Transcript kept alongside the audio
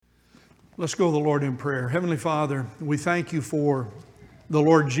Let's go to the Lord in prayer. Heavenly Father, we thank you for the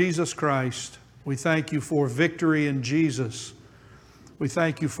Lord Jesus Christ. We thank you for victory in Jesus. We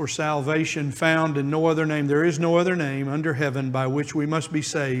thank you for salvation found in no other name. There is no other name under heaven by which we must be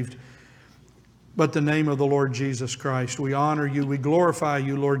saved but the name of the Lord Jesus Christ. We honor you. We glorify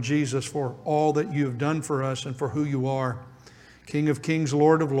you, Lord Jesus, for all that you have done for us and for who you are. King of kings,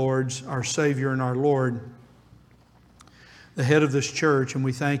 Lord of lords, our Savior and our Lord, the head of this church, and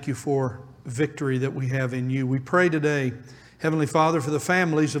we thank you for victory that we have in you. We pray today, Heavenly Father, for the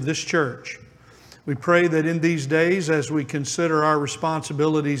families of this church. We pray that in these days, as we consider our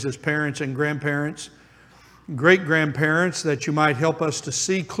responsibilities as parents and grandparents, great-grandparents, that you might help us to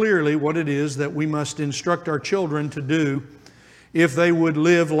see clearly what it is that we must instruct our children to do if they would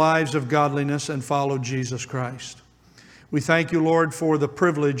live lives of godliness and follow Jesus Christ. We thank you, Lord, for the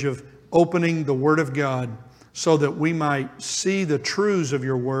privilege of opening the Word of God so that we might see the truths of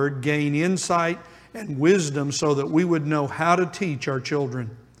your Word, gain insight and wisdom so that we would know how to teach our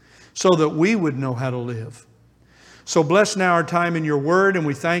children, so that we would know how to live. So bless now our time in your word, and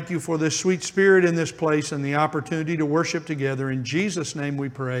we thank you for this sweet spirit in this place and the opportunity to worship together. In Jesus' name we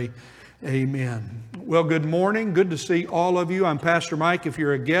pray, amen. Well, good morning. Good to see all of you. I'm Pastor Mike. If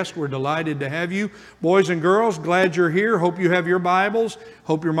you're a guest, we're delighted to have you. Boys and girls, glad you're here. Hope you have your Bibles.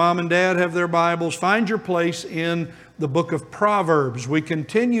 Hope your mom and dad have their Bibles. Find your place in the book of Proverbs. We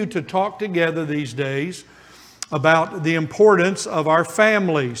continue to talk together these days about the importance of our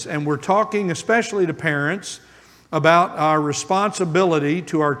families, and we're talking especially to parents about our responsibility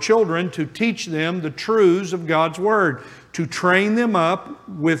to our children to teach them the truths of God's Word, to train them up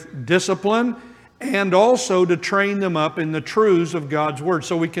with discipline and also to train them up in the truths of God's Word.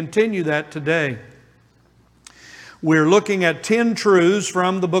 So we continue that today. We're looking at 10 truths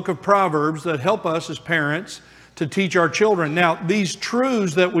from the book of Proverbs that help us as parents to teach our children. Now, these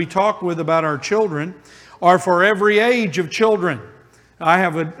truths that we talk with about our children are for every age of children. I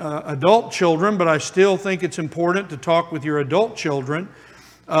have adult children, but I still think it's important to talk with your adult children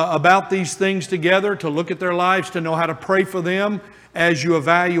about these things together, to look at their lives, to know how to pray for them as you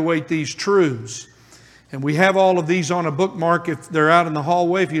evaluate these truths. And we have all of these on a bookmark if they're out in the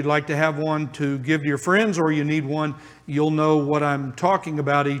hallway. If you'd like to have one to give to your friends or you need one, you'll know what I'm talking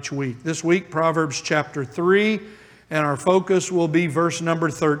about each week. This week, Proverbs chapter 3, and our focus will be verse number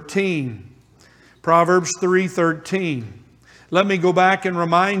 13. Proverbs 3:13. Let me go back and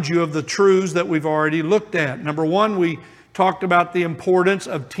remind you of the truths that we've already looked at. Number one, we talked about the importance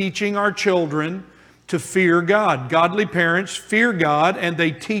of teaching our children to fear God. Godly parents fear God and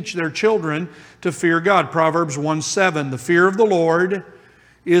they teach their children to fear God. Proverbs 1:7, the fear of the Lord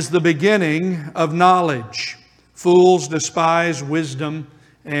is the beginning of knowledge. Fools despise wisdom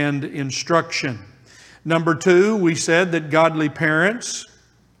and instruction. Number two, we said that godly parents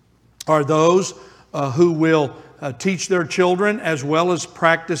are those who will teach their children as well as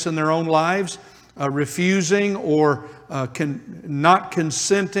practice in their own lives, refusing or not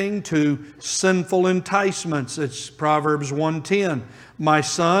consenting to sinful enticements. It's Proverbs 1:10. My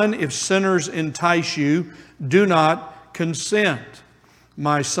son, if sinners entice you, do not consent.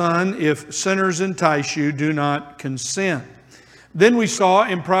 My son, if sinners entice you, do not consent. Then we saw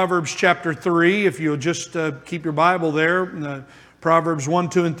in Proverbs chapter 3, if you'll just keep your Bible there, Proverbs 1,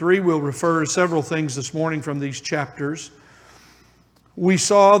 2, and 3, we'll refer to several things this morning from these chapters. We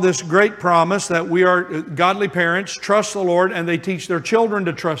saw this great promise that we are godly parents, trust the Lord, and they teach their children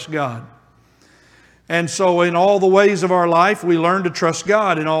to trust God. And so in all the ways of our life, we learn to trust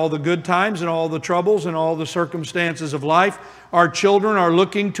God in all the good times and all the troubles and all the circumstances of life. Our children are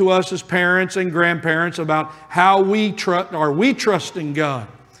looking to us as parents and grandparents about how are we trusting God.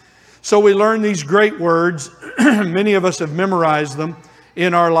 So we learn these great words. Many of us have memorized them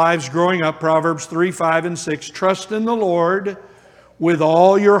in our lives growing up. Proverbs 3, 5, and 6. Trust in the Lord with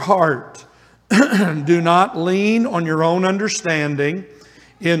all your heart. Do not lean on your own understanding.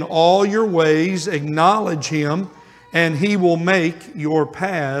 In all your ways acknowledge Him, and He will make your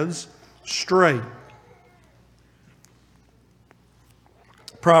paths straight.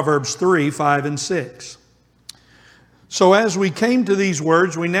 Proverbs 3, 5, and 6. So as we came to these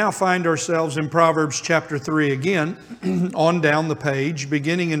words, we now find ourselves in Proverbs chapter 3 again, on down the page,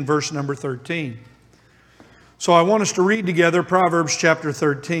 beginning in verse number 13. So I want us to read together Proverbs chapter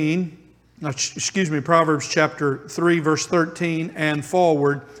 3, verse 13, and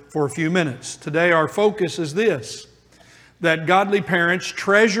forward for a few minutes. Today our focus is this, that godly parents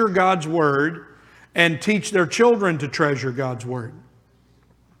treasure God's Word and teach their children to treasure God's Word.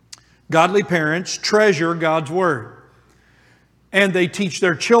 Godly parents treasure God's Word, and they teach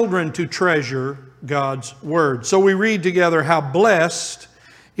their children to treasure God's Word. So we read together, how blessed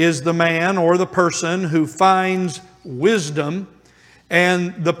is the man or the person who finds wisdom,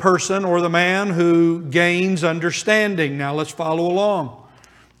 and the person or the man who gains understanding. Now let's follow along.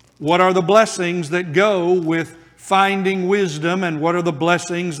 What are the blessings that go with finding wisdom, and what are the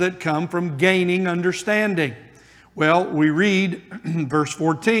blessings that come from gaining understanding? Well, we read verse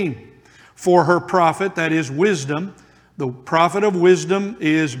 14. For her profit, that is wisdom, the profit of wisdom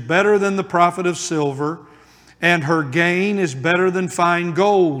is better than the profit of silver, and her gain is better than fine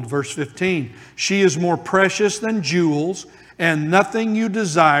gold. Verse 15. She is more precious than jewels, and nothing you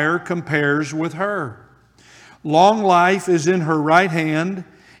desire compares with her. Long life is in her right hand.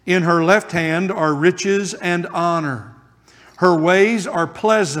 In her left hand are riches and honor. Her ways are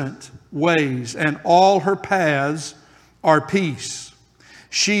pleasant ways, and all her paths are peace.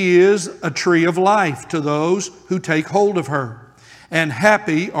 She is a tree of life to those who take hold of her, and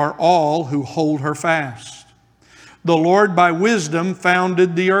happy are all who hold her fast. The Lord by wisdom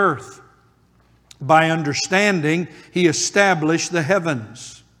founded the earth. By understanding He established the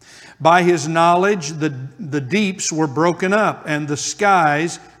heavens. By His knowledge the deeps were broken up, and the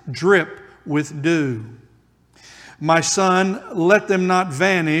skies drip with dew. My son, let them not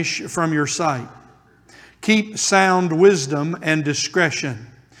vanish from your sight. Keep sound wisdom and discretion,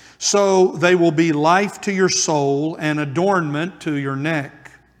 so they will be life to your soul and adornment to your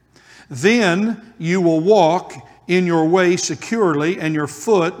neck. Then you will walk in your way securely, and your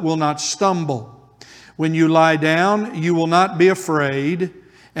foot will not stumble. When you lie down, you will not be afraid,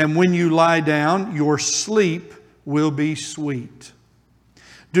 and when you lie down, your sleep will be sweet.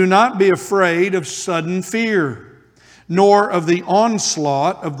 Do not be afraid of sudden fear, nor of the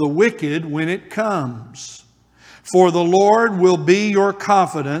onslaught of the wicked when it comes. For the Lord will be your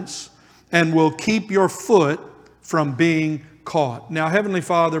confidence and will keep your foot from being caught. Now, Heavenly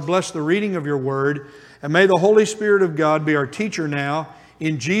Father, bless the reading of your word, and may the Holy Spirit of God be our teacher now.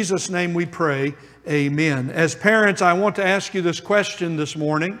 In Jesus' name we pray, amen. As parents, I want to ask you this question this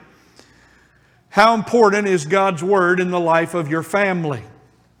morning. How important is God's word in the life of your family?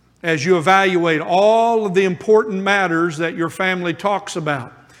 As you evaluate all of the important matters that your family talks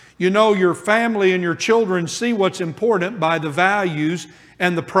about. You know, your family and your children see what's important by the values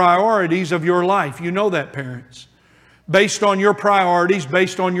and the priorities of your life. You know that, parents. Based on your priorities,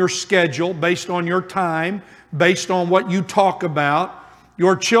 based on your schedule, based on your time, based on what you talk about,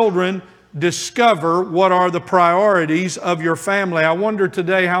 your children discover what are the priorities of your family. I wonder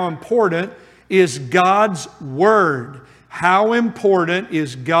today, how important is God's Word? How important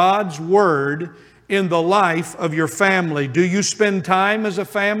is God's Word in the life of your family? Do you spend time as a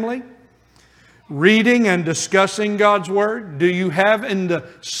family reading and discussing God's Word? Do you have in the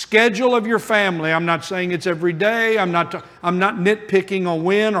schedule of your family, I'm not saying it's every day, I'm not nitpicking on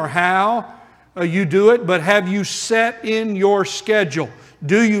when or how you do it, but have you set in your schedule?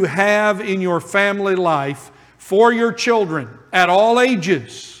 Do you have in your family life for your children at all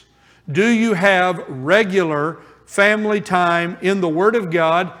ages? Do you have regular family time in the Word of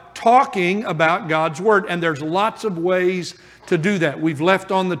God, talking about God's Word? And there's lots of ways to do that. We've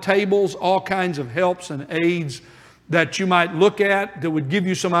left on the tables all kinds of helps and aids that you might look at that would give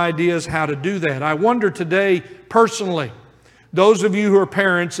you some ideas how to do that. I wonder today, personally, those of you who are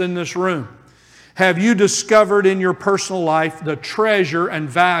parents in this room, have you discovered in your personal life the treasure and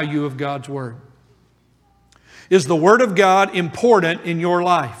value of God's Word? Is the Word of God important in your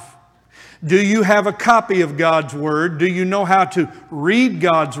life? Do you have a copy of God's Word? Do you know how to read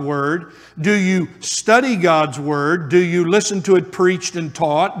God's Word? Do you study God's Word? Do you listen to it preached and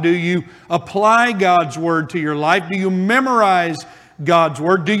taught? Do you apply God's Word to your life? Do you memorize God's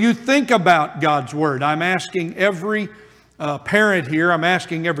Word? Do you think about God's Word? I'm asking every parent here, I'm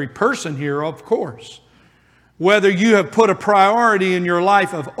asking every person here, of course, whether you have put a priority in your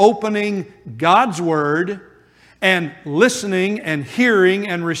life of opening God's Word and listening and hearing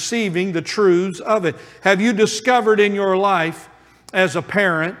and receiving the truths of it. Have you discovered in your life as a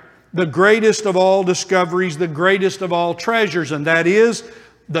parent the greatest of all discoveries, the greatest of all treasures, and that is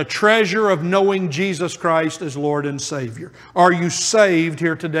the treasure of knowing Jesus Christ as Lord and Savior? Are you saved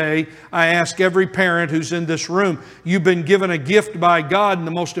here today? I ask every parent who's in this room. You've been given a gift by God, and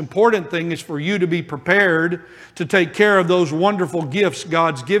the most important thing is for you to be prepared to take care of those wonderful gifts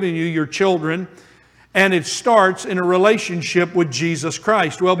God's given you, your children. And it starts in a relationship with Jesus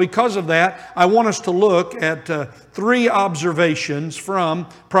Christ. Well, because of that, I want us to look at three observations from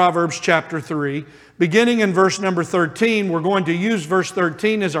Proverbs chapter 3. Beginning in verse number 13, we're going to use verse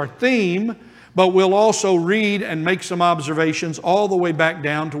 13 as our theme, but we'll also read and make some observations all the way back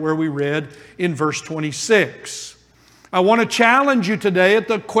down to where we read in verse 26. I want to challenge you today at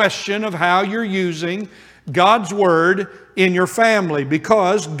the question of how you're using God's Word in your family,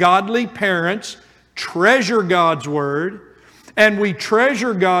 because godly parents treasure God's Word, and we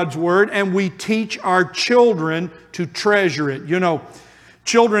treasure God's Word, and we teach our children to treasure it. You know,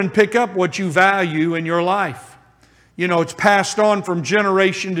 children pick up what you value in your life. You know, it's passed on from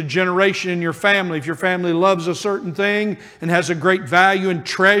generation to generation in your family. If your family loves a certain thing and has a great value and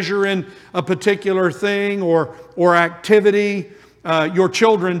treasure in a particular thing or activity, your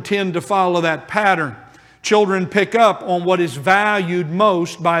children tend to follow that pattern. Children pick up on what is valued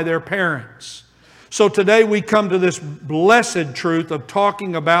most by their parents. So today we come to this blessed truth of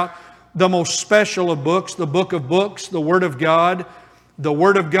talking about the most special of books, the book of books, the Word of God. The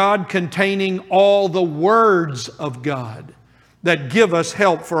Word of God containing all the words of God that give us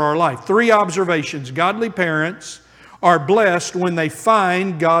help for our life. 3 observations. Godly parents are blessed when they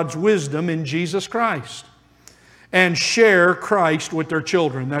find God's wisdom in Jesus Christ and share Christ with their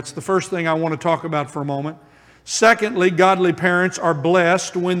children. That's the first thing I want to talk about for a moment. Secondly, godly parents are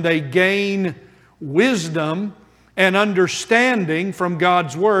blessed when they gain wisdom and understanding from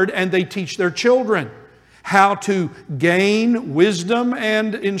God's Word and they teach their children how to gain wisdom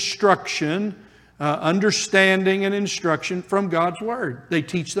and instruction, understanding and instruction from God's Word. They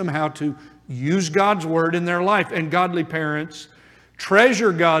teach them how to use God's Word in their life. And godly parents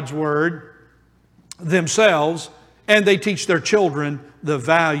treasure God's Word themselves, and they teach their children the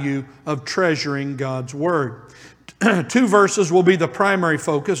value of treasuring God's Word. 2 verses will be the primary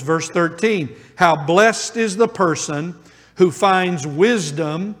focus. Verse 13, how blessed is the person who finds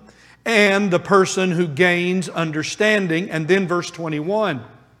wisdom and the person who gains understanding. And then verse 21,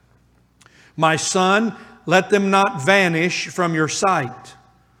 my son, let them not vanish from your sight.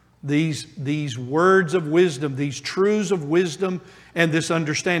 These words of wisdom, these truths of wisdom and this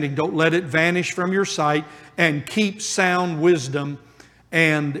understanding, don't let it vanish from your sight, and keep sound wisdom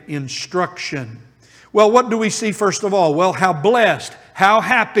and instruction. Well, what do we see first of all? Well, how blessed, how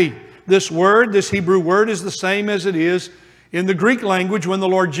happy. This word, this Hebrew word, is the same as it is in the Greek language when the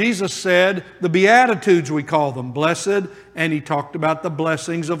Lord Jesus said the Beatitudes, we call them, blessed, and He talked about the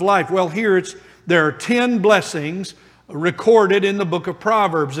blessings of life. Well, here there are 10 blessings recorded in the book of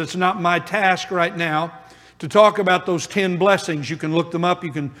Proverbs. It's not my task right now to talk about those 10 blessings. You can look them up,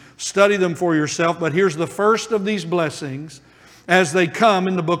 you can study them for yourself, but here's the first of these blessings as they come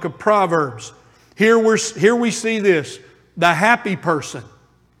in the book of Proverbs. Here we see this, the happy person.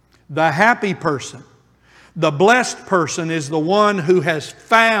 The happy person. The blessed person is the one who has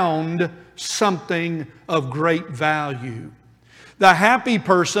found something of great value. The happy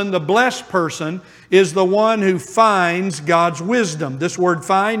person, the blessed person, is the one who finds God's wisdom. This word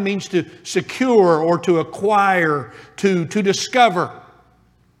find means to secure or to acquire, to discover.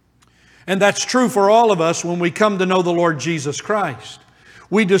 And that's true for all of us when we come to know the Lord Jesus Christ.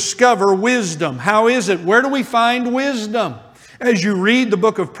 We discover wisdom. How is it? Where do we find wisdom? As you read the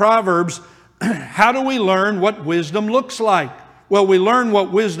book of Proverbs, how do we learn what wisdom looks like? Well, we learn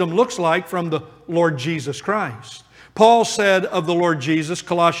what wisdom looks like from the Lord Jesus Christ. Paul said of the Lord Jesus,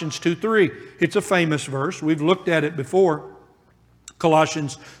 Colossians 2:3. It's a famous verse. We've looked at it before.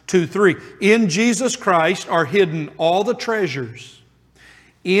 Colossians 2:3. In Jesus Christ are hidden all the treasures.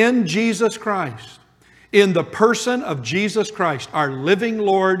 In Jesus Christ. In the person of Jesus Christ, our living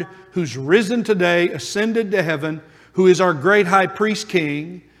Lord, who's risen today, ascended to heaven, who is our great high priest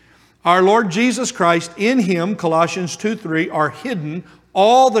king, our Lord Jesus Christ, in Him, Colossians 2:3, are hidden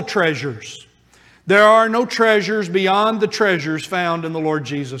all the treasures. There are no treasures beyond the treasures found in the Lord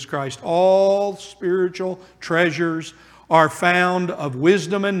Jesus Christ. All spiritual treasures are found of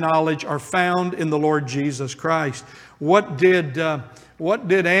wisdom and knowledge are found in the Lord Jesus Christ. What did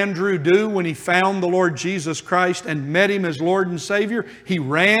Andrew do when he found the Lord Jesus Christ and met Him as Lord and Savior? He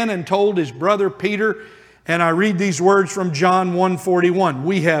ran and told his brother Peter, and I read these words from John 1:41.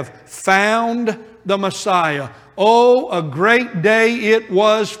 We have found the Messiah. Oh, a great day it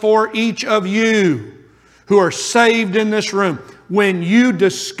was for each of you who are saved in this room when you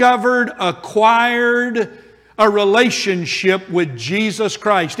discovered, acquired a relationship with Jesus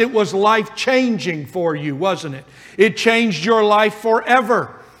Christ. It was life-changing for you, wasn't it? It changed your life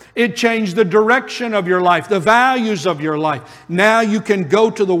forever. It changed the direction of your life, the values of your life. Now you can go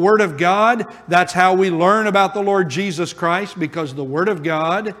to the Word of God. That's how we learn about the Lord Jesus Christ, because the Word of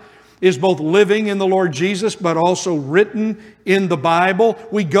God is both living in the Lord Jesus, but also written in the Bible.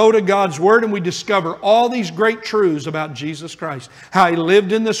 We go to God's Word and we discover all these great truths about Jesus Christ. How He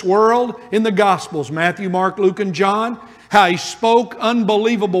lived in this world in the Gospels, Matthew, Mark, Luke, and John. How He spoke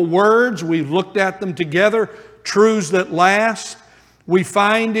unbelievable words. We've looked at them together. Truths that last. We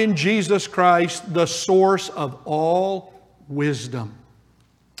find in Jesus Christ the source of all wisdom.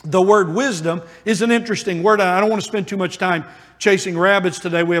 The word wisdom is an interesting word. I don't want to spend too much time chasing rabbits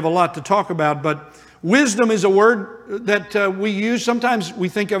today. We have a lot to talk about, but wisdom is a word that we use. Sometimes we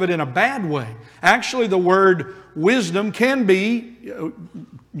think of it in a bad way. Actually, the word wisdom can be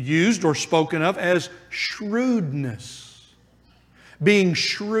used or spoken of as shrewdness. Being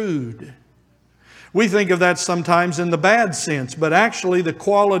shrewd. We think of that sometimes in the bad sense, but actually the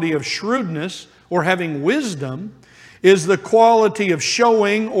quality of shrewdness or having wisdom is the quality of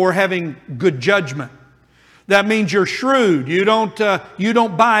showing or having good judgment. That means you're shrewd. You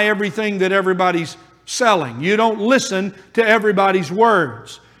don't buy everything that everybody's selling. You don't listen to everybody's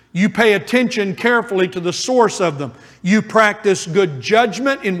words. You pay attention carefully to the source of them. You practice good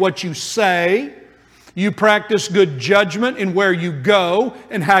judgment in what you say. You practice good judgment in where you go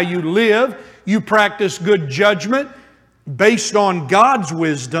and how you live. You practice good judgment based on God's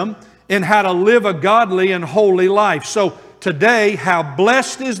wisdom in how to live a godly and holy life. So today, how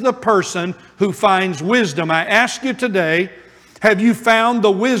blessed is the person who finds wisdom. I ask you today, have you found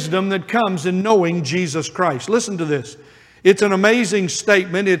the wisdom that comes in knowing Jesus Christ? Listen to this. It's an amazing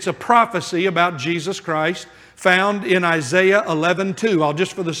statement. It's a prophecy about Jesus Christ found in Isaiah 11:2. I'll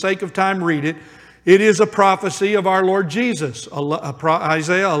just for the sake of time read it. It is a prophecy of our Lord Jesus.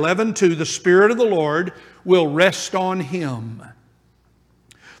 Isaiah 11:2, the Spirit of the Lord will rest on Him.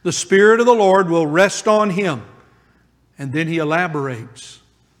 The Spirit of the Lord will rest on Him. And then He elaborates.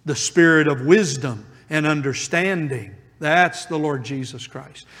 The Spirit of wisdom and understanding. That's the Lord Jesus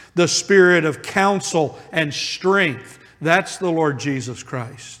Christ. The Spirit of counsel and strength. That's the Lord Jesus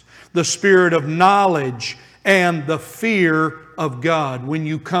Christ. The Spirit of knowledge and the fear of God. When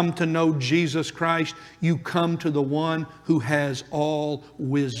you come to know Jesus Christ, you come to the one who has all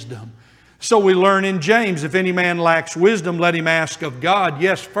wisdom. So we learn in James, if any man lacks wisdom, let him ask of God.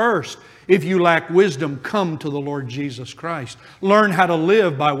 Yes, first, if you lack wisdom, come to the Lord Jesus Christ. Learn how to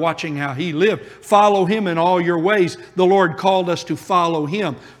live by watching how He lived. Follow Him in all your ways. The Lord called us to follow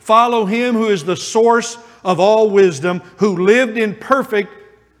Him. Follow Him who is the source of all wisdom, who lived in perfect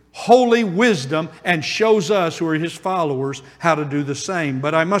holy wisdom and shows us who are His followers how to do the same.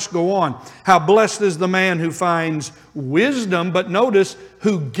 But I must go on. How blessed is the man who finds wisdom, but notice,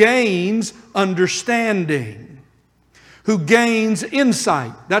 who gains understanding. Who gains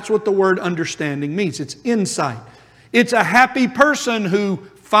insight. That's what the word understanding means. It's insight. It's a happy person who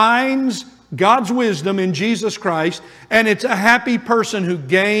finds God's wisdom in Jesus Christ, and it's a happy person who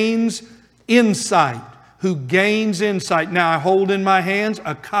gains insight. Who gains insight. Now I hold in my hands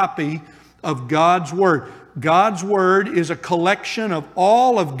a copy of God's Word. God's Word is a collection of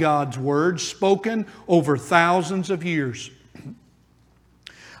all of God's words spoken over thousands of years.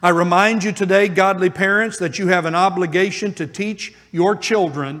 I remind you today, godly parents, that you have an obligation to teach your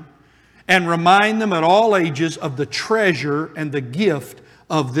children and remind them at all ages of the treasure and the gift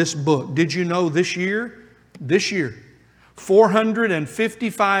of this book. Did you know this year,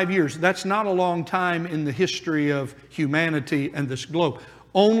 455 years, that's not a long time in the history of humanity and this globe.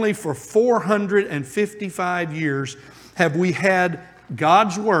 Only for 455 years have we had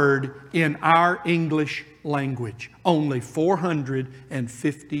God's Word in our English language. Only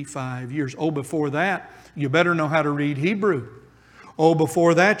 455 years. Oh, before that, you better know how to read Hebrew. Oh,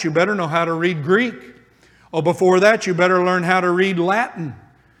 before that, you better know how to read Greek. Oh, before that, you better learn how to read Latin.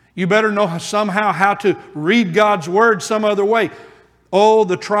 You better know somehow how to read God's Word some other way. Oh,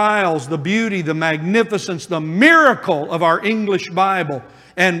 the trials, the beauty, the magnificence, the miracle of our English Bible.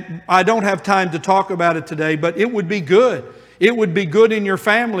 And I don't have time to talk about it today, but it would be good. It would be good in your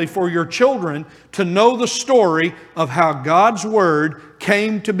family for your children to know the story of how God's Word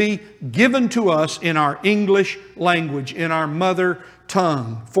came to be given to us in our English language, in our mother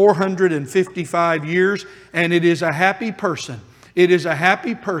tongue. 455 years, and it is a happy person. It is a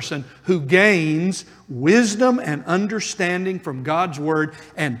happy person who gains wisdom and understanding from God's Word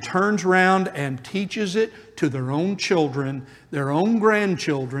and turns around and teaches it to their own children, their own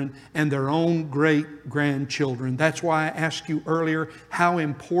grandchildren, and their own great-grandchildren. That's why I asked you earlier, how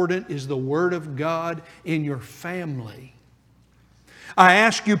important is the Word of God in your family? I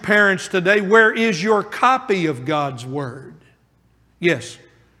ask you parents today, where is your copy of God's Word? Yes,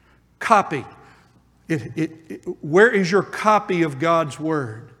 copy. Where is your copy of God's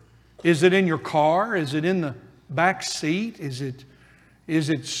Word? Is it in your car? Is it in the back seat? Is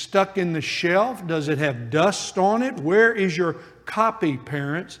it stuck in the shelf? Does it have dust on it? Where is your copy,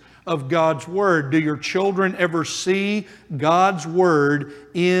 parents, of God's Word? Do your children ever see God's Word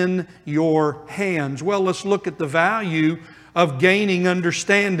in your hands? Well, let's look at the value of gaining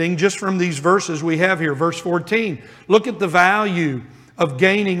understanding just from these verses we have here. Verse 14. Look at the value of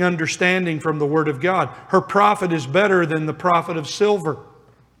gaining understanding from the Word of God. Her profit is better than the profit of silver.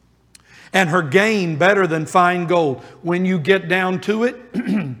 and her gain better than fine gold. When you get down to it,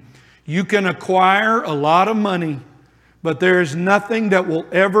 you can acquire a lot of money, but there is nothing that will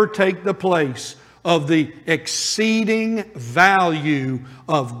ever take the place of the exceeding value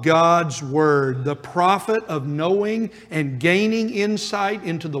of God's Word. The profit of knowing and gaining insight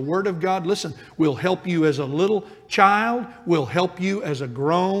into the Word of God, listen, will help you as a little child, will help you as a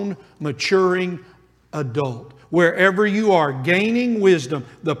grown, maturing adult. Wherever you are gaining wisdom,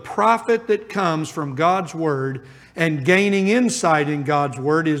 the profit that comes from God's Word and gaining insight in God's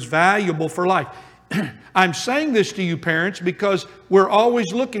Word is valuable for life. I'm saying this to you parents because we're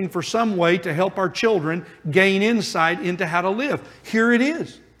always looking for some way to help our children gain insight into how to live. Here it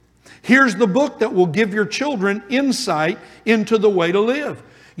is. Here's the book that will give your children insight into the way to live.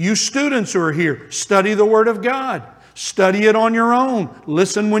 You students who are here, study the Word of God. Study it on your own.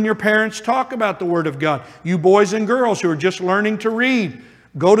 Listen when your parents talk about the Word of God. You boys and girls who are just learning to read,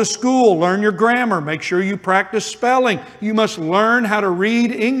 go to school, learn your grammar, make sure you practice spelling. You must learn how to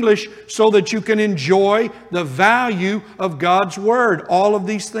read English so that you can enjoy the value of God's Word. All of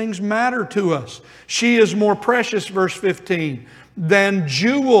these things matter to us. She is more precious, verse 15, than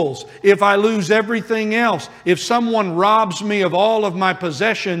jewels. If I lose everything else, if someone robs me of all of my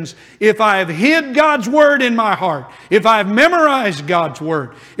possessions, if I have hid God's Word in my heart, if I have memorized God's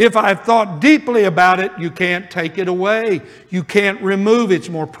Word, if I have thought deeply about it, you can't take it away. You can't remove it. It's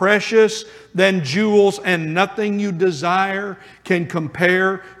more precious than jewels, and nothing you desire can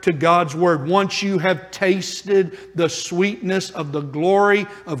compare to God's Word. Once you have tasted the sweetness of the glory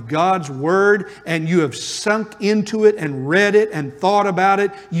of God's Word and you have sunk into it and read it and thought about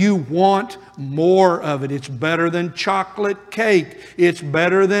it, you want more of it. It's better than chocolate cake. It's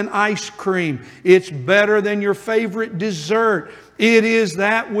better than ice cream. It's better than your favorite dessert. It is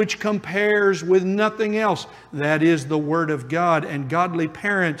that which compares with nothing else. That is the Word of God. And godly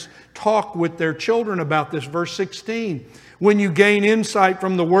parents talk with their children about this. Verse 16. When you gain insight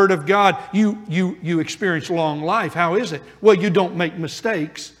from the Word of God, you experience long life. How is it? Well, you don't make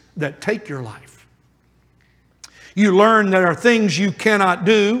mistakes that take your life. You learn there are things you cannot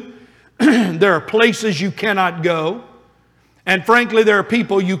do. There are places you cannot go. And frankly, there are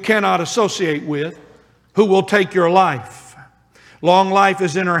people you cannot associate with who will take your life. Long life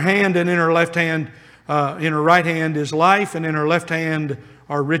is in her hand, and in her left hand, in her right hand is life, and in her left hand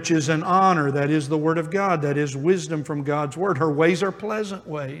are riches and honor. That is the Word of God. That is wisdom from God's Word. Her ways are pleasant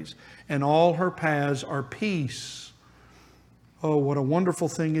ways, and all her paths are peace. Oh, what a wonderful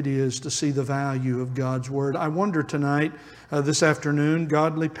thing it is to see the value of God's Word. I wonder tonight, this afternoon,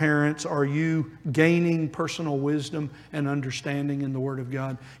 godly parents, are you gaining personal wisdom and understanding in the Word of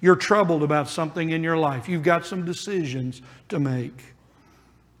God? You're troubled about something in your life. You've got some decisions to make.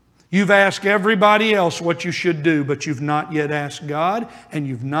 You've asked everybody else what you should do, but you've not yet asked God, and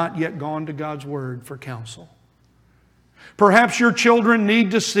you've not yet gone to God's Word for counsel. Perhaps your children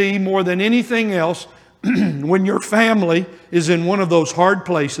need to see more than anything else when your family is in one of those hard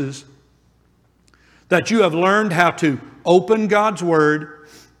places that you have learned how to open God's Word,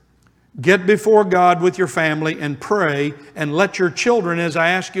 get before God with your family and pray, and let your children, as I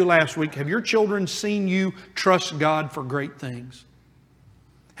asked you last week, have your children seen you trust God for great things?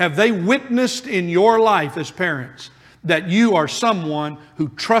 Have they witnessed in your life as parents that you are someone who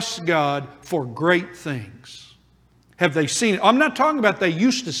trusts God for great things? Have they seen it? I'm not talking about they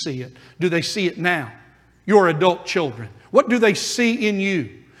used to see it. Do they see it now? Your adult children. What do they see in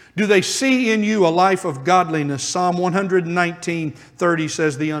you? Do they see in you a life of godliness? Psalm 119:30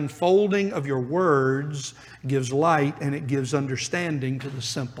 says, the unfolding of your words gives light and it gives understanding to the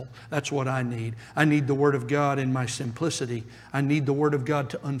simple. That's what I need. I need the Word of God in my simplicity. I need the Word of God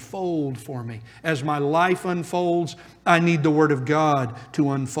to unfold for me. As my life unfolds, I need the Word of God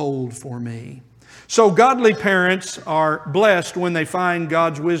to unfold for me. So godly parents are blessed when they find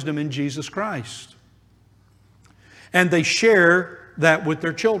God's wisdom in Jesus Christ. And they share that with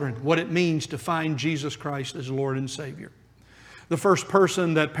their children, what it means to find Jesus Christ as Lord and Savior. The first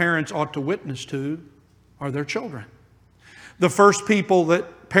person that parents ought to witness to are their children. The first people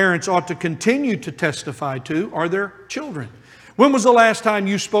that parents ought to continue to testify to are their children. When was the last time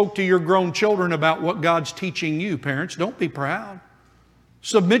you spoke to your grown children about what God's teaching you, parents? Don't be proud.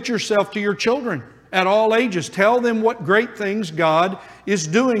 Submit yourself to your children at all ages. Tell them what great things God is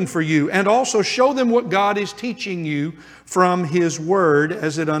doing for you, and also show them what God is teaching you from His Word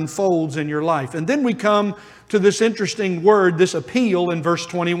as it unfolds in your life. And then we come to this interesting word, this appeal in verse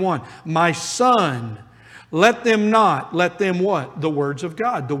 21. My son, let them what? The words of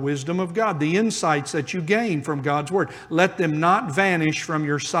God, the wisdom of God, the insights that you gain from God's Word. Let them not vanish from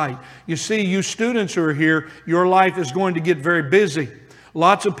your sight. You see, you students who are here, your life is going to get very busy.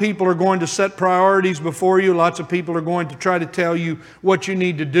 Lots of people are going to set priorities before you. Lots of people are going to try to tell you what you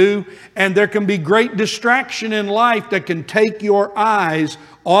need to do. And there can be great distraction in life that can take your eyes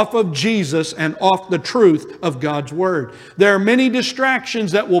off of Jesus and off the truth of God's Word. There are many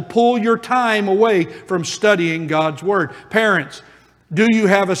distractions that will pull your time away from studying God's Word. Parents, do you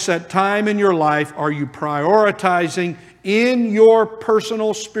have a set time in your life? Are you prioritizing in your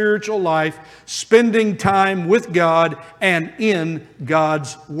personal spiritual life, spending time with God and in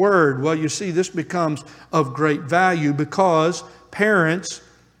God's Word? Well, you see, this becomes of great value because parents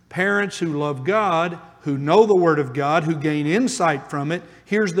who love God, who know the Word of God, who gain insight from it,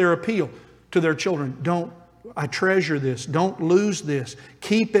 here's their appeal to their children. I treasure this. Don't lose this.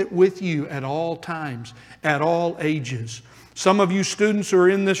 Keep it with you at all times, at all ages. Some of you students who are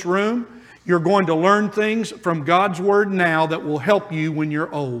in this room, you're going to learn things from God's Word now that will help you when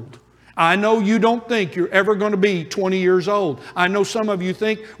you're old. I know you don't think you're ever going to be 20 years old. I know some of you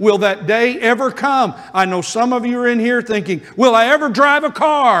think, will that day ever come? I know some of you are in here thinking, will I ever drive a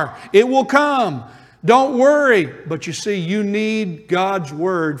car? It will come. Don't worry. But you see, you need God's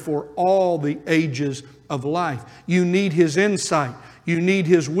Word for all the ages of life. You need His insight. You need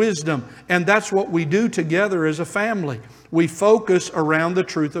His wisdom. And that's what we do together as a family. We focus around the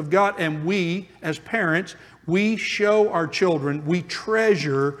truth of God. And we, as parents, we show our children, we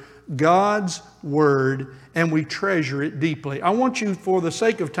treasure God's Word and we treasure it deeply. I want you, for the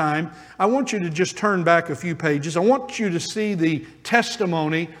sake of time, I want you to just turn back a few pages. I want you to see the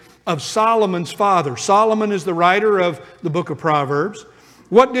testimony of Solomon's father. Solomon is the writer of the book of Proverbs.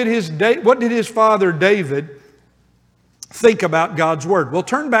 What did his father David think about God's Word? Well,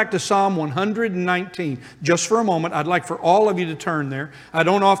 turn back to Psalm 119 just for a moment. I'd like for all of you to turn there. I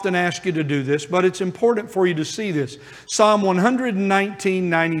don't often ask you to do this, but it's important for you to see this. Psalm 119,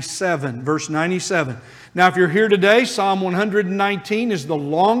 97, verse 97. Now, if you're here today, Psalm 119 is the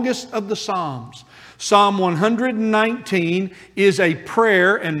longest of the Psalms. Psalm 119 is a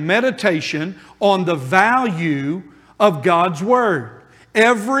prayer and meditation on the value of God's Word.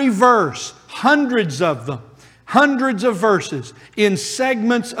 Every verse, hundreds of them, hundreds of verses in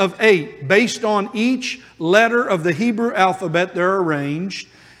segments of 8 based on each letter of the Hebrew alphabet. They're arranged.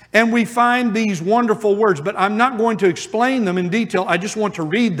 And we find these wonderful words. But I'm not going to explain them in detail. I just want to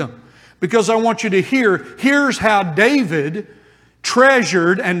read them because I want you to here's how David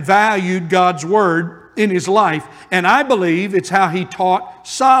treasured and valued God's Word in his life. And I believe it's how he taught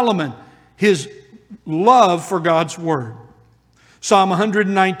Solomon his love for God's Word. Psalm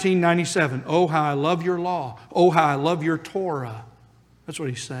 119, 97. Oh, how I love your law. Oh, how I love your Torah. That's what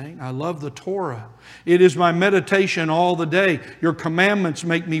he's saying. I love the Torah. It is my meditation all the day. Your commandments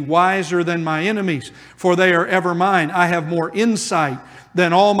make me wiser than my enemies, for they are ever mine. I have more insight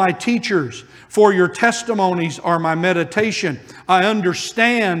than all my teachers, for your testimonies are my meditation. I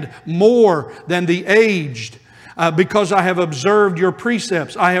understand more than the aged. Because I have observed your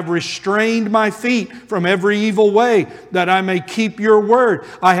precepts. I have restrained my feet from every evil way, that I may keep your word.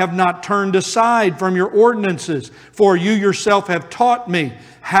 I have not turned aside from your ordinances, for you yourself have taught me.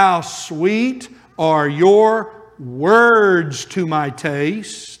 How sweet are your words to my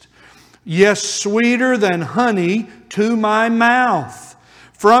taste. Yes, sweeter than honey to my mouth.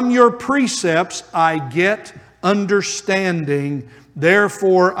 From your precepts I get understanding.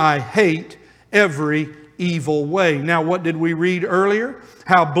 Therefore I hate every evil way. Now, what did we read earlier?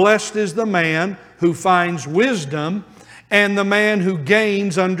 How blessed is the man who finds wisdom and the man who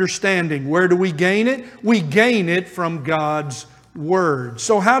gains understanding. Where do we gain it? We gain it from God's Word.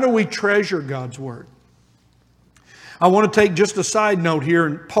 So how do we treasure God's Word? I want to take just a side note here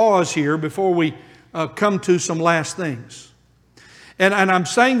and pause here before we come to some last things. And I'm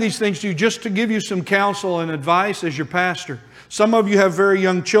saying these things to you just to give you some counsel and advice as your pastor. Some of you have very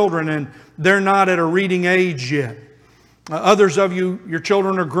young children and they're not at a reading age yet. Others of you, your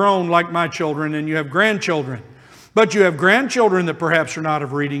children are grown like my children and you have grandchildren. But you have grandchildren that perhaps are not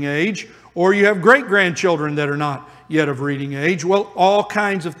of reading age, or you have great-grandchildren that are not yet of reading age. Well, all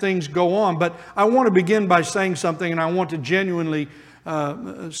kinds of things go on. But I want to begin by saying something, and I want to genuinely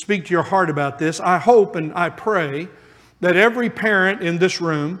speak to your heart about this. I hope and I pray that every parent in this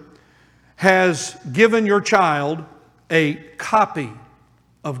room has given your child a copy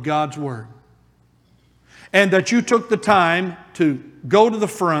of God's Word. And that you took the time to go to the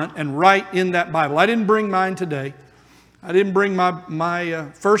front and write in that Bible. I didn't bring mine today. I didn't bring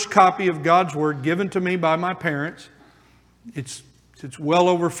my first copy of God's Word given to me by my parents. It's well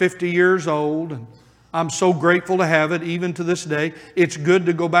over 50 years old. And I'm so grateful to have it even to this day. It's good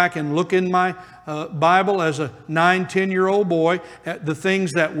to go back and look in my Bible as a 9, 10-year-old boy at the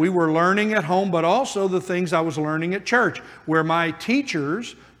things that we were learning at home, but also the things I was learning at church, where my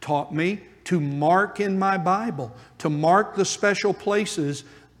teachers taught me to mark in my Bible, to mark the special places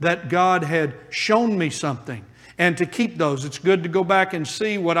that God had shown me something, and to keep those. It's good to go back and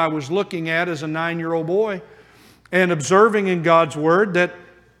see what I was looking at as a 9-year-old boy and observing in God's Word that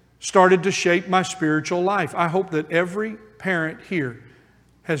started to shape my spiritual life. I hope that every parent here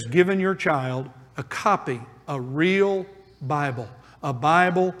has given your child a copy, a real Bible, a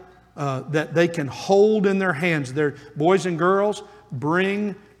Bible that they can hold in their hands. Their boys and girls,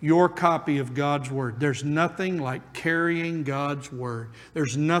 bring your copy of God's Word. There's nothing like carrying God's Word.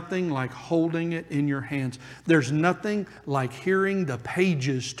 There's nothing like holding it in your hands. There's nothing like hearing the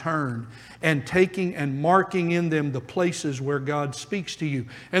pages turn and taking and marking in them the places where God speaks to you.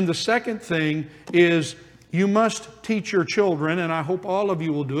 And the second thing is you must teach your children, and I hope all of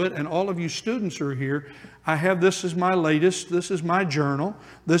you will do it, and all of you students who are here. I have this as my latest. This is my journal.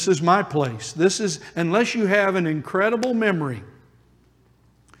 This is my place. This is, unless you have an incredible memory,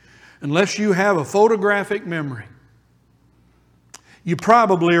 unless you have a photographic memory, you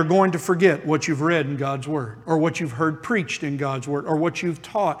probably are going to forget what you've read in God's Word, or what you've heard preached in God's Word, or what you've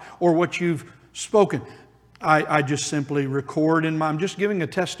taught, or what you've spoken. I just simply record in my, I'm just giving a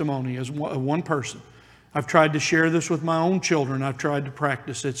testimony as one person. I've tried to share this with my own children. I've tried to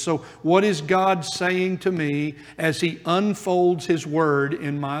practice it. So what is God saying to me as He unfolds His Word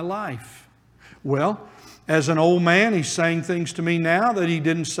in my life? Well, as an old man, He's saying things to me now that He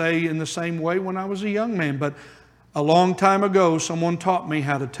didn't say in the same way when I was a young man. But a long time ago, someone taught me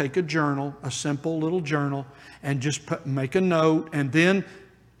how to take a journal, a simple little journal, and just make a note. And then,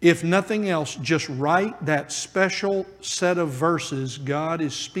 if nothing else, just write that special set of verses God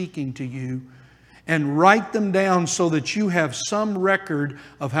is speaking to you, and write them down so that you have some record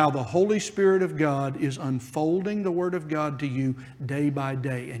of how the Holy Spirit of God is unfolding the Word of God to you day by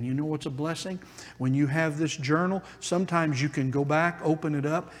day. And you know what's a blessing? When you have this journal, sometimes you can go back, open it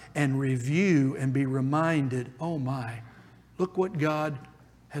up, and review and be reminded, oh my, look what God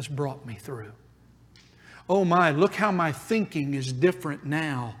has brought me through. Oh my, look how my thinking is different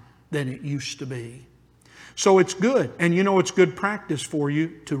now than it used to be. So it's good. And you know it's good practice for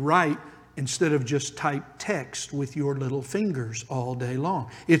you to write instead of just type text with your little fingers all day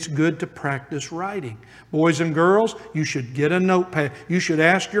long. It's good to practice writing. Boys and girls, you should get a notepad. You should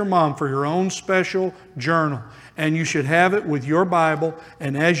ask your mom for your own special journal. And you should have it with your Bible.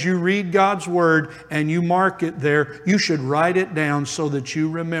 And as you read God's Word and you mark it there, you should write it down so that you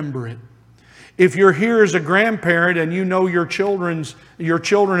remember it. If you're here as a grandparent and you know your children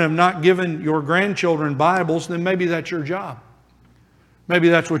have not given your grandchildren Bibles, then maybe that's your job. Maybe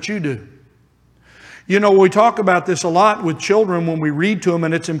that's what you do. You know, we talk about this a lot with children when we read to them,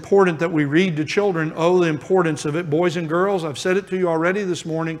 and it's important that we read to children. Oh, the importance of it. Boys and girls, I've said it to you already this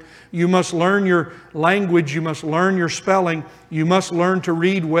morning. You must learn your language. You must learn your spelling. You must learn to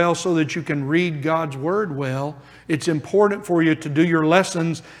read well so that you can read God's Word well. It's important for you to do your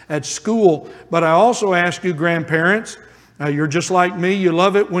lessons at school. But I also ask you, grandparents, you're just like me. You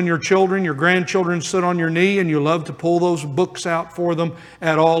love it when your grandchildren sit on your knee, and you love to pull those books out for them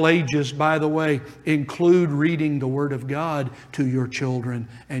at all ages. By the way, include reading the Word of God to your children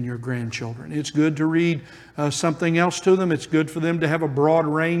and your grandchildren. It's good to read something else to them. It's good for them to have a broad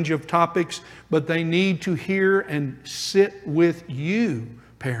range of topics, but they need to hear and sit with you,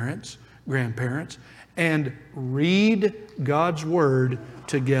 parents, grandparents, and read God's Word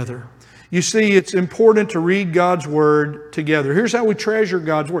together. You see, it's important to read God's Word together. Here's how we treasure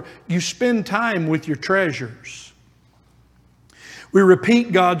God's Word. You spend time with your treasures. We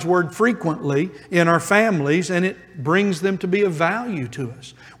repeat God's Word frequently in our families, and it brings them to be of value to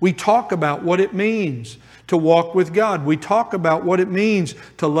us. We talk about what it means to walk with God. We talk about what it means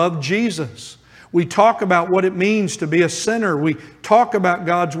to love Jesus. We talk about what it means to be a sinner. We talk about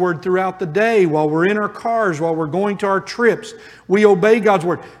God's Word throughout the day while we're in our cars, while we're going to our trips. We obey God's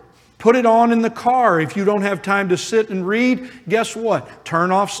Word. Put it on in the car. If you don't have time to sit and read, guess what?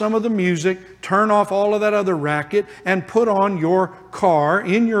 Turn off some of the music, turn off all of that other racket, and put on in your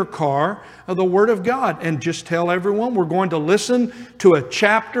car, the Word of God. And just tell everyone we're going to listen to a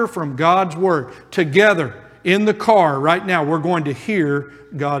chapter from God's Word together in the car right now. We're going to hear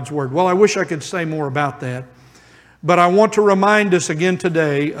God's Word. Well, I wish I could say more about that. But I want to remind us again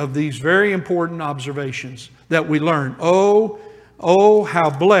today of these very important observations that we learn. Oh, how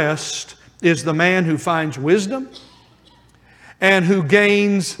blessed is the man who finds wisdom and who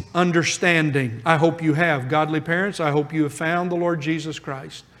gains understanding. I hope you have. Godly parents, I hope you have found the Lord Jesus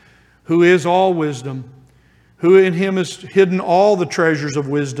Christ. who is all wisdom, who in Him is hidden all the treasures of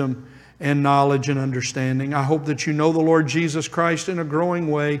wisdom and knowledge and understanding. I hope that you know the Lord Jesus Christ in a growing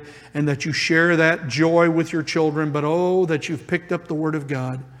way and that you share that joy with your children, but oh, that you've picked up the Word of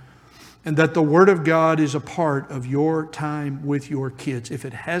God and that the Word of God is a part of your time with your kids. If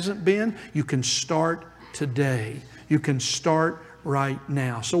it hasn't been, you can start today. You can start right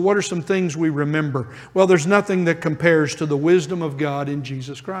now. So what are some things we remember? Well, there's nothing that compares to the wisdom of God in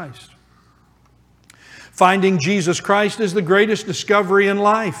Jesus Christ. Finding Jesus Christ is the greatest discovery in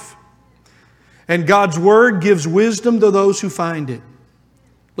life. And God's Word gives wisdom to those who find it.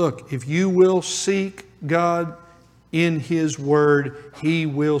 Look, if you will seek God in His Word, He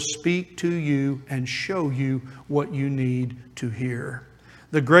will speak to you and show you what you need to hear.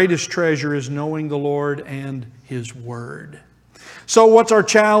 The greatest treasure is knowing the Lord and His Word. So what's our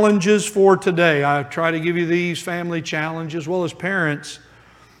challenges for today? I try to give you these family challenges. Well, as parents,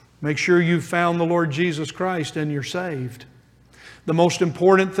 make sure you've found the Lord Jesus Christ and you're saved. The most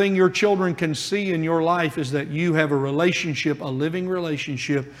important thing your children can see in your life is that you have a relationship, a living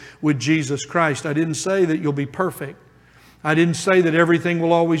relationship with Jesus Christ. I didn't say that you'll be perfect. I didn't say that everything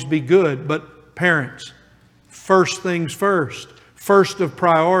will always be good. But parents, first things first. First of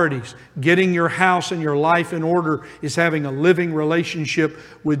priorities, getting your house and your life in order is having a living relationship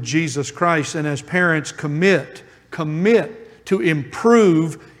with Jesus Christ. And as parents, commit to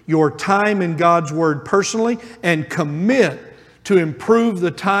improve your time in God's Word personally and commit to improve the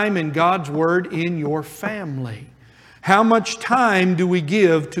time in God's Word in your family. How much time do we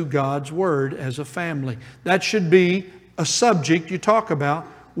give to God's Word as a family? That should be a subject you talk about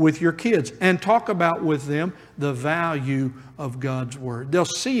with your kids and talk about with them the value of God's Word. They'll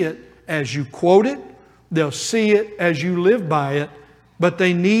see it as you quote it. They'll see it as you live by it. But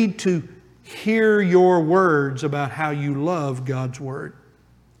they need to hear your words about how you love God's Word.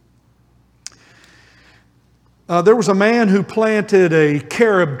 There was a man who planted a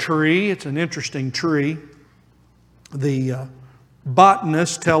carob tree. It's an interesting tree. The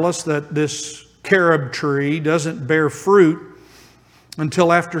botanists tell us that this carob tree doesn't bear fruit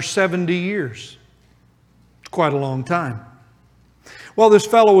until after 70 years. It's quite a long time. Well, this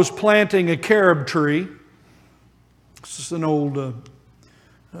fellow was planting a carob tree. This is an old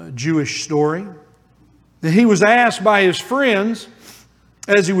Jewish story. And he was asked by his friends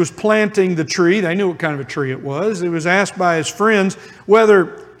as he was planting the tree, they knew what kind of a tree it was. He was asked by his friends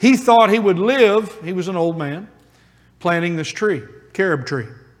whether he thought he would live. He was an old man planting this tree, carob tree.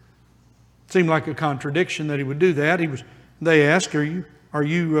 It seemed like a contradiction that he would do that. They asked, do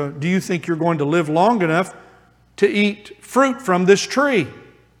you think you're going to live long enough to eat fruit from this tree?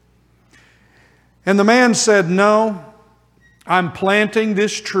 And the man said, no, I'm planting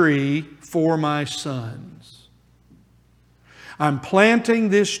this tree for my sons. I'm planting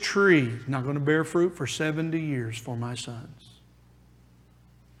this tree, not going to bear fruit for 70 years, for my sons.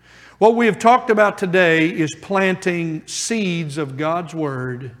 What we have talked about today is planting seeds of God's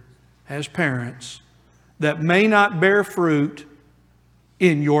Word as parents that may not bear fruit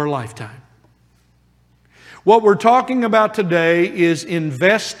in your lifetime. What we're talking about today is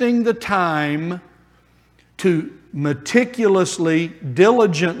investing the time to meticulously,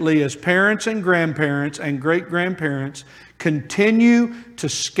 diligently, as parents and grandparents and great-grandparents, continue to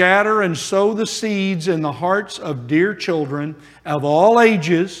scatter and sow the seeds in the hearts of dear children of all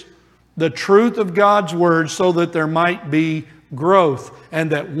ages, the truth of God's Word, so that there might be growth and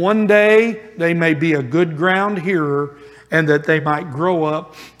that one day they may be a good ground hearer and that they might grow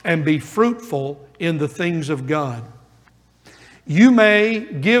up and be fruitful in the things of God. You may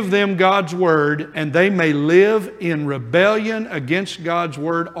give them God's Word and they may live in rebellion against God's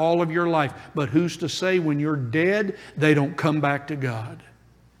Word all of your life. But who's to say when you're dead, they don't come back to God?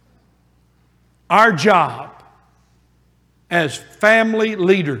 Our job as family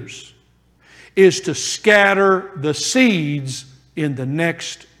leaders is to scatter the seeds in the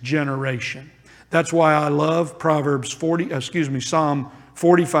next generation. That's why I love Psalm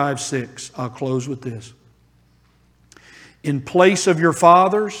 45:6. I'll close with this. In place of your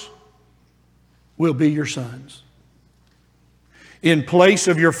fathers will be your sons. In place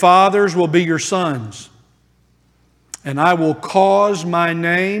of your fathers will be your sons. And I will cause my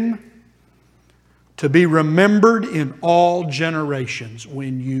name to be remembered in all generations.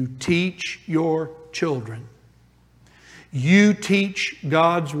 When you teach your children, you teach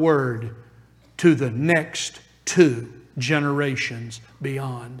God's Word to the next 2 generations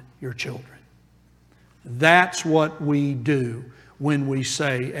beyond your children. That's what we do when we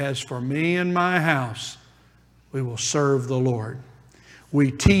say, as for me and my house, we will serve the Lord.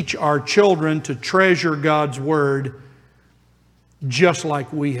 We teach our children to treasure God's Word just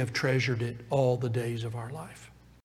like we have treasured it all the days of our life.